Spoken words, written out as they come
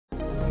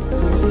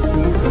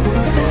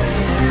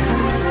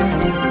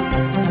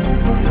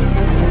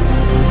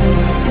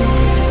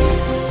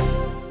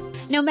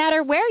no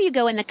matter where you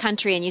go in the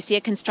country and you see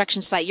a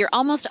construction site, you're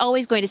almost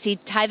always going to see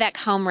Tyvek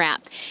home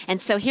wrap.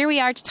 And so here we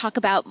are to talk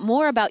about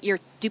more about your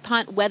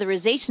DuPont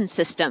Weatherization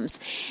Systems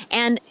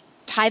and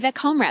Tyvek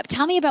home wrap.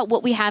 Tell me about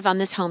what we have on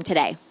this home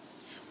today.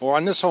 Well,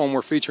 on this home,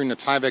 we're featuring the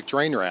Tyvek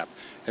drain wrap.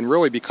 And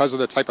really, because of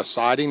the type of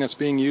siding that's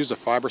being used, a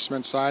fiber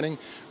cement siding,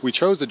 we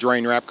chose the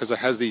drain wrap because it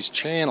has these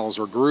channels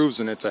or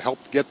grooves in it to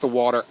help get the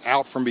water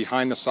out from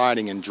behind the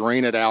siding and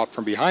drain it out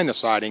from behind the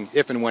siding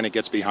if and when it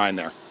gets behind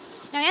there.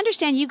 Now, I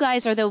understand you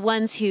guys are the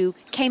ones who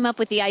came up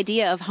with the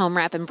idea of home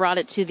wrap and brought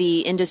it to the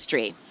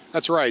industry.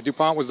 That's right.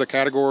 DuPont was the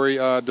category,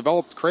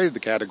 created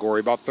the category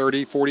about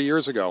 30, 40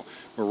 years ago.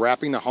 We're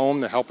wrapping the home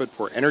to help it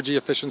for energy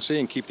efficiency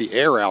and keep the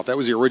air out. That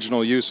was the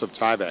original use of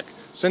Tyvek.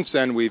 Since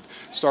then, we've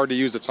started to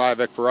use the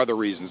Tyvek for other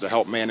reasons, to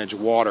help manage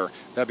water.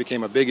 That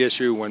became a big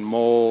issue when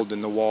mold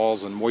in the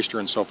walls and moisture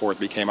and so forth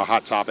became a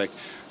hot topic.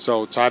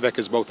 So Tyvek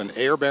is both an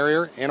air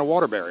barrier and a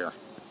water barrier.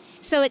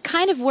 So it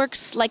kind of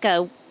works like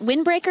a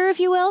windbreaker, if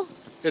you will?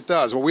 It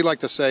does. What we like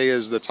to say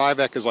is the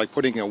Tyvek is like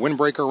putting a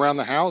windbreaker around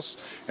the house,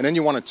 and then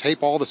you want to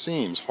tape all the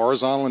seams,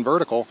 horizontal and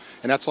vertical,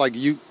 and that's like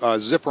you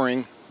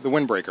zippering the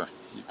windbreaker.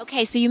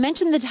 Okay, so you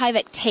mentioned the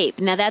Tyvek tape.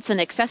 Now that's an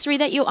accessory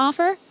that you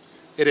offer?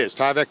 It is.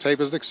 Tyvek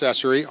tape is the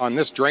accessory. On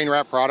this drain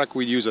wrap product,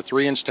 we use a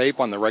 3-inch tape.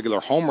 On the regular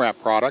home wrap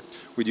product,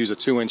 we'd use a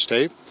 2-inch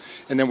tape.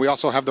 And then we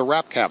also have the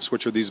wrap caps,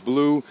 which are these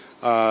blue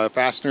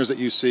fasteners that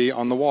you see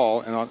on the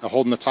wall and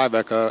holding the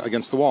Tyvek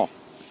against the wall.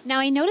 Now,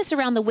 I notice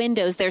around the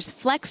windows there's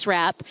flex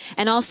wrap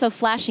and also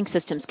flashing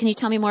systems. Can you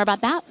tell me more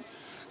about that?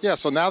 Yeah,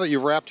 so now that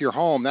you've wrapped your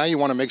home, now you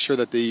want to make sure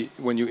that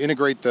when you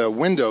integrate the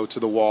window to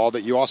the wall,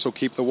 that you also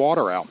keep the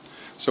water out.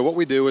 So what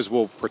we do is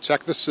we'll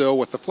protect the sill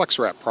with the flex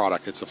wrap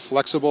product. It's a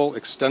flexible,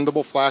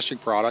 extendable flashing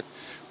product.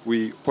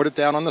 We put it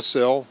down on the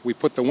sill, we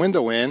put the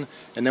window in,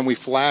 and then we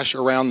flash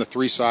around the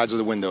 3 sides of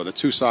the window, the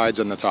 2 sides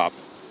and the top.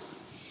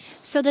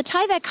 So the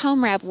Tyvek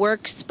home wrap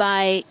works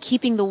by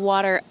keeping the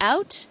water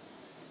out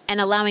and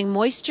allowing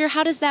moisture.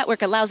 How does that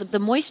work? It allows the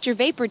moisture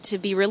vapor to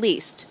be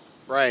released.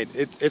 Right.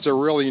 It's a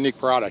really unique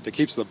product. It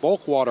keeps the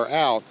bulk water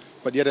out,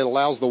 but yet it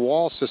allows the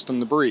wall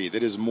system to breathe.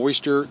 It is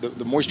moisture.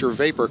 The moisture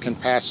vapor can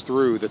pass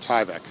through the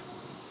Tyvek.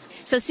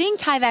 So seeing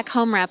Tyvek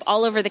home wrap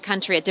all over the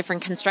country at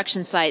different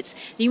construction sites,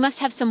 you must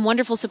have some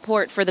wonderful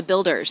support for the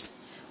builders.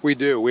 We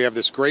do. We have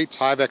this great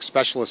Tyvek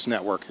specialist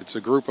network. It's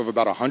a group of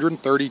about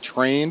 130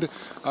 trained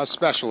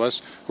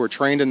specialists who are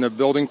trained in the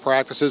building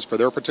practices for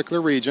their particular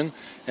region,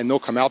 and they'll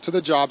come out to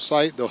the job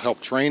site, they'll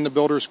help train the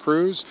builders'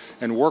 crews,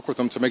 and work with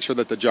them to make sure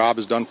that the job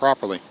is done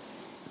properly.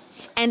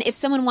 And if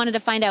someone wanted to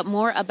find out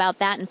more about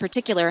that in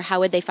particular,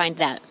 how would they find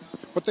that?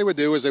 What they would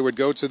do is they would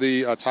go to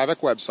the Tyvek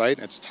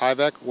website. It's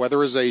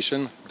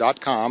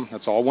tyvekweatherization.com.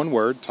 That's all one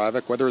word,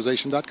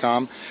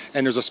 tyvekweatherization.com.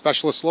 And there's a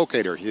specialist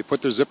locator. You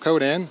put their zip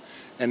code in,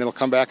 and it'll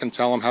come back and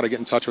tell them how to get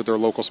in touch with their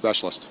local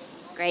specialist.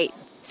 Great.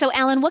 So,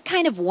 Alan, what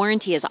kind of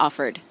warranty is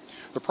offered?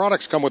 The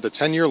products come with a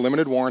 10-year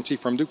limited warranty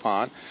from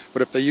DuPont,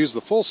 but if they use the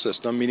full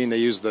system, meaning they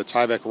use the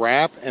Tyvek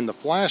wrap and the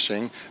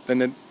flashing,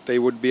 then they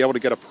would be able to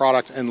get a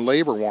product and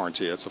labor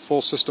warranty. It's a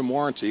full system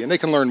warranty, and they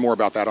can learn more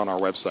about that on our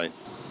website.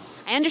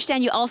 I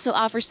understand you also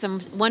offer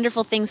some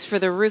wonderful things for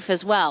the roof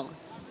as well.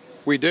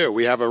 We do.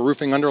 We have a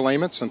roofing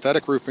underlayment,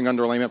 synthetic roofing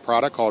underlayment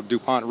product called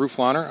DuPont Roof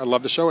Liner. I'd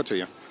love to show it to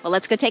you. Well,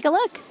 let's go take a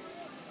look.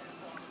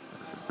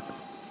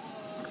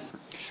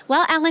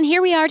 Well, Alan,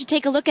 here we are to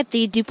take a look at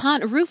the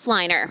DuPont Roof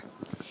Liner.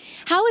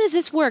 How does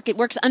this work? It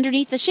works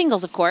underneath the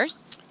shingles, of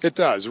course. It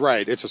does,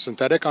 right. It's a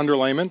synthetic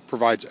underlayment,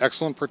 provides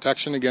excellent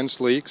protection against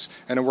leaks,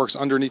 and it works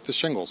underneath the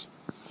shingles.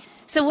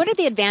 So what are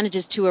the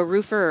advantages to a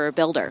roofer or a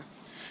builder?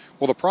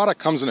 Well, the product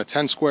comes in a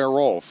 10-square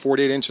roll,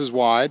 48 inches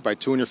wide by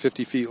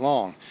 250 feet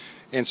long.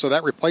 And so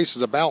that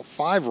replaces about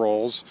 5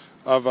 rolls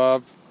of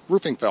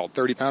roofing felt,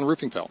 30-pound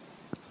roofing felt.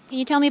 Can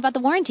you tell me about the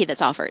warranty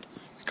that's offered?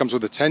 It comes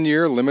with a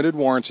 10-year limited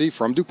warranty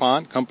from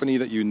DuPont, company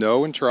that you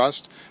know and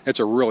trust. It's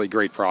a really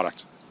great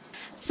product.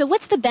 So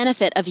what's the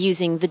benefit of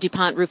using the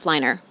DuPont Roof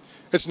Liner?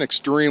 It's an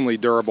extremely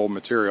durable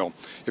material.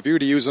 If you were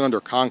to use it under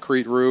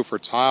concrete roof or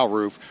tile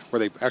roof, where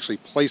they actually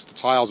place the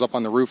tiles up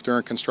on the roof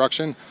during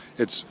construction,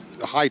 its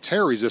high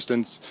tear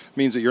resistance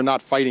means that you're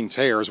not fighting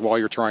tears while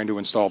you're trying to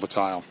install the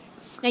tile.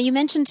 Now, you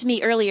mentioned to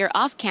me earlier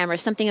off camera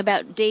something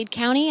about Dade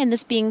County and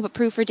this being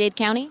approved for Dade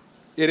County?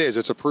 It is.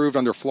 It's approved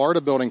under Florida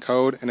Building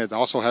Code, and it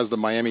also has the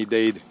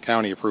Miami-Dade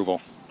County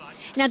approval.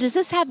 Now, does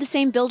this have the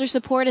same builder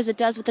support as it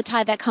does with the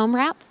Tyvek home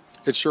wrap?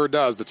 It sure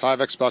does. The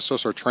Tyvek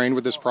specialists are trained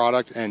with this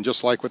product, and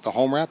just like with the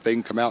home wrap, they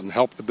can come out and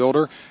help the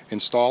builder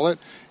install it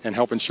and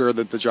help ensure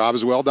that the job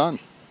is well done.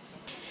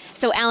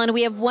 So, Alan,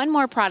 we have one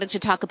more product to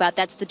talk about.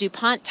 That's the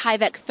DuPont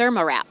Tyvek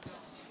ThermoWrap.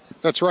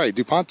 That's right.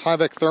 DuPont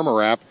Tyvek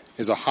ThermoWrap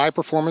is a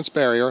high-performance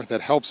barrier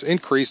that helps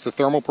increase the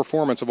thermal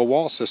performance of a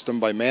wall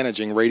system by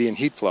managing radiant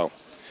heat flow.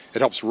 It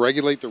helps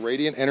regulate the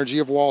radiant energy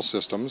of wall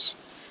systems,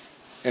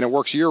 and it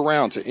works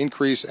year-round to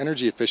increase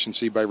energy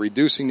efficiency by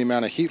reducing the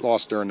amount of heat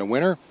loss during the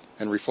winter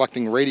and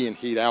reflecting radiant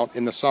heat out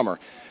in the summer.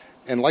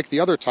 And like the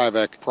other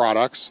Tyvek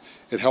products,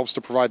 it helps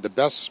to provide the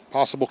best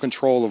possible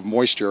control of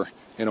moisture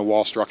in a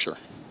wall structure.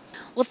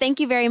 Well, thank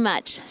you very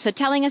much. So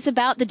telling us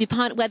about the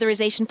DuPont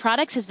Weatherization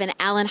products has been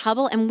Alan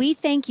Hubble, and we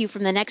thank you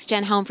from the Next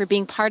Gen Home for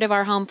being part of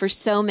our home for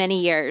so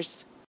many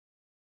years.